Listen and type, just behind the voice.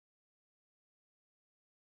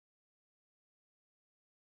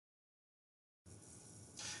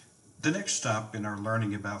The next stop in our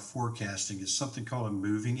learning about forecasting is something called a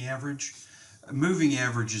moving average. A moving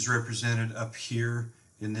average is represented up here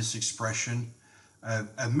in this expression.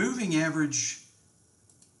 A moving average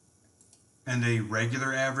and a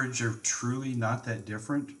regular average are truly not that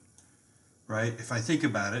different, right? If I think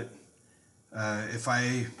about it, if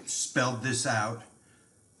I spelled this out,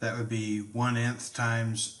 that would be 1/nth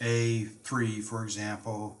times A3, for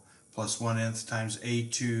example, plus 1/nth times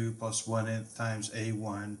A2 plus 1/nth times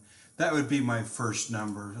A1. That would be my first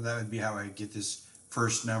number. That would be how I get this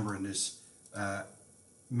first number in this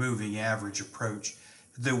moving average approach.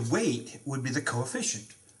 The weight would be the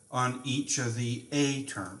coefficient on each of the A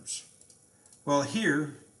terms. Well,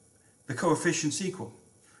 here, the coefficient's equal.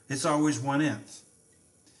 It's always 1/nth.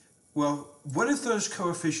 Well, what if those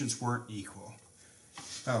coefficients weren't equal?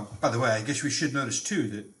 Oh, by the way, I guess we should notice too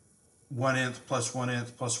that 1/nth plus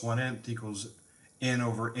 1/nth plus 1/nth equals n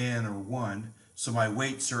over n, or 1. So my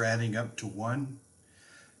weights are adding up to 1.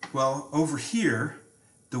 Well, over here,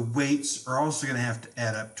 the weights are also going to have to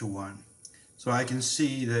add up to 1. So I can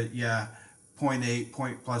see that, yeah,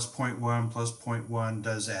 0.8 plus 0.1 plus 0.1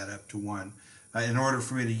 does add up to 1. In order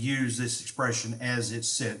for me to use this expression as it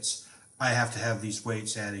sits, I have to have these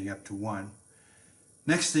weights adding up to 1.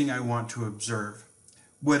 Next thing I want to observe.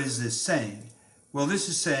 What is this saying? Well, this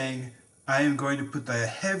is saying I am going to put the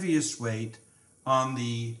heaviest weight on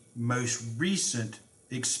the most recent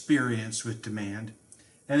experience with demand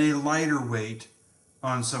and a lighter weight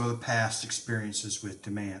on some of the past experiences with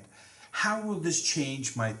demand. How will this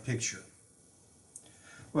change my picture?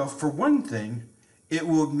 Well, for one thing, it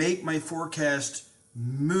will make my forecast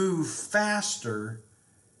move faster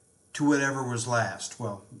to whatever was last.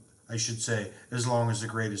 Well, I should say, as long as the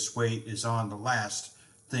greatest weight is on the last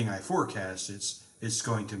thing I forecast, it's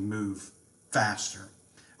going to move faster.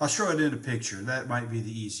 I'll show it in a picture. That might be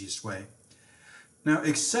the easiest way. Now,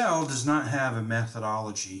 Excel does not have a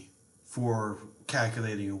methodology for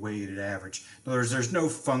calculating a weighted average. In other words, there's no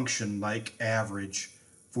function like average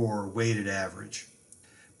for weighted average.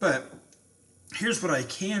 But here's what I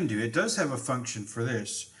can do. It does have a function for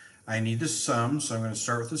this. I need the sum, so I'm going to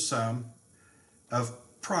start with the sum of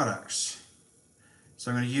products. So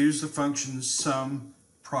I'm going to use the function sum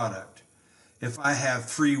product. If I have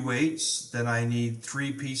 3 weights, then I need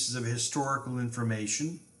 3 pieces of historical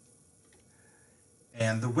information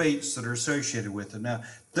and the weights that are associated with them. Now,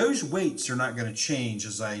 those weights are not going to change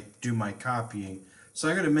as I do my copying. So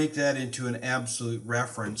I'm going to make that into an absolute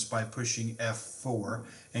reference by pushing F4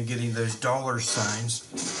 and getting those dollar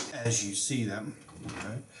signs as you see them.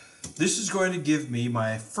 Okay. This is going to give me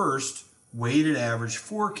my first weighted average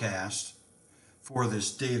forecast for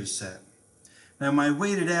this data set. Now, my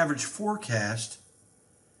weighted average forecast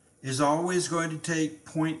is always going to take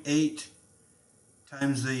 0.8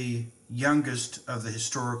 times the youngest of the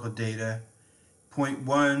historical data,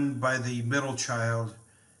 0.1 by the middle child,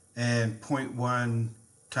 and 0.1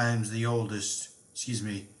 times the oldest,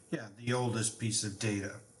 the oldest piece of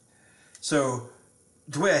data. So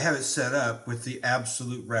the way I have it set up with the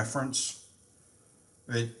absolute reference,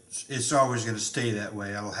 it's always going to stay that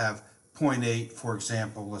way. I'll have 0.8, for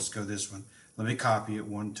example. Let's go this one. Let me copy it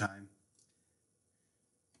one time.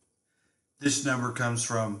 This number comes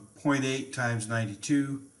from 0.8 times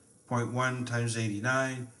 92, 0.1 times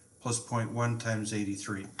 89, plus 0.1 times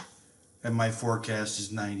 83. And my forecast is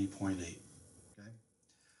 90.8. Okay?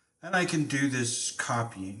 And I can do this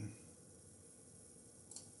copying.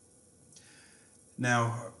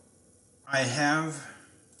 Now, I have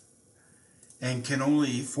and can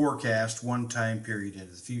only forecast one time period into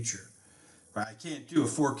the future. I can't do a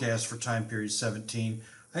forecast for time period 17.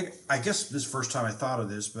 I guess this is the first time I thought of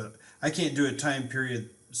this, but I can't do a time period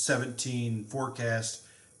 17 forecast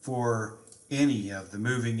for any of the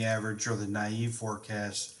moving average or the naive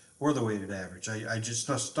forecast or the weighted average.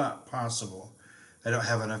 That's not possible. I don't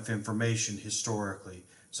have enough information historically.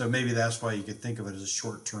 So maybe that's why you could think of it as a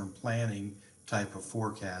short-term planning type of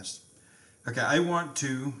forecast. Okay, I want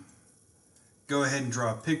to go ahead and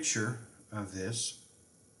draw a picture of this.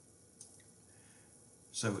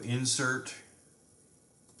 So insert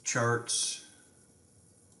charts,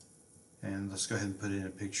 and let's go ahead and put in a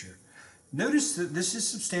picture. Notice that this is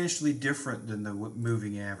substantially different than the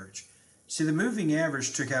moving average. See, the moving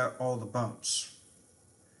average took out all the bumps.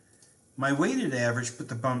 My weighted average put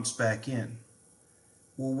the bumps back in.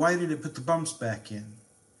 Well, why did it put the bumps back in?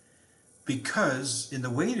 Because in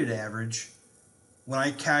the weighted average, when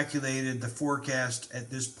I calculated the forecast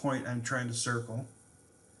at this point I'm trying to circle,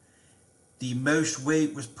 the most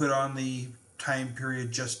weight was put on the time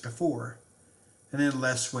period just before, and then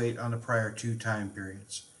less weight on the prior 2 time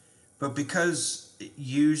periods. But because it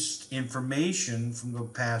used information from the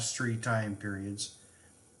past 3 time periods,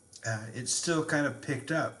 it still kind of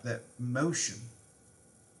picked up that motion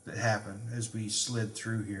that happened as we slid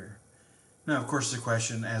through here. Now, of course, the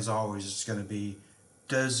question, as always, is going to be,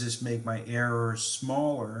 does this make my error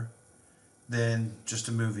smaller than just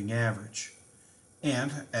a moving average?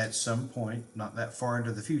 And at some point, not that far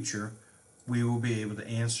into the future, we will be able to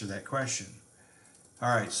answer that question. All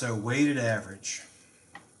right, so weighted average.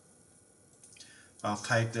 I'll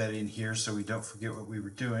type that in here so we don't forget what we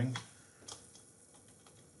were doing.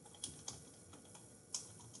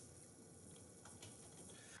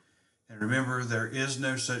 And remember, there is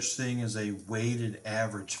no such thing as a weighted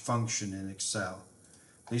average function in Excel,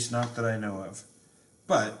 at least not that I know of.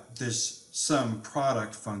 But this sum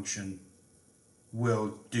product function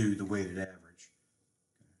will do the weighted average.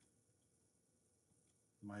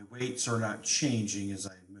 My weights are not changing as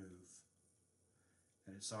I move.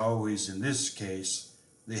 And it's always, in this case,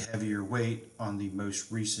 the heavier weight on the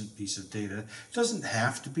most recent piece of data. It doesn't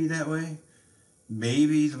have to be that way.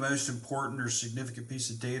 Maybe the most important or significant piece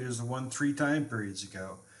of data is the one 3 time periods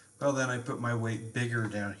ago. Well, then I put my weight bigger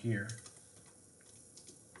down here.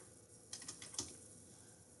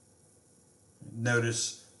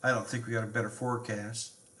 Notice I don't think we got a better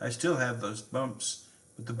forecast. I still have those bumps,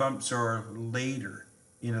 but the bumps are later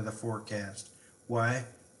into the forecast. Why?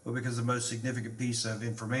 Well, because the most significant piece of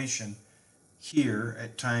information here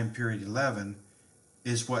at time period 11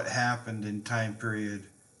 is what happened in time period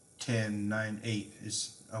 10, 9, 8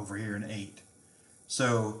 is over here in 8.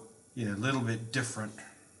 So, a little bit different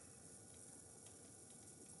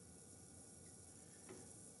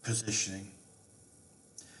positioning.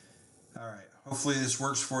 All right, hopefully this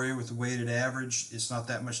works for you with the weighted average. It's not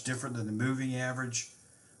that much different than the moving average.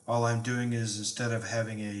 All I'm doing is, instead of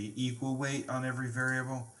having a equal weight on every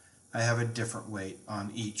variable, I have a different weight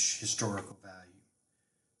on each historical value.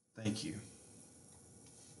 Thank you.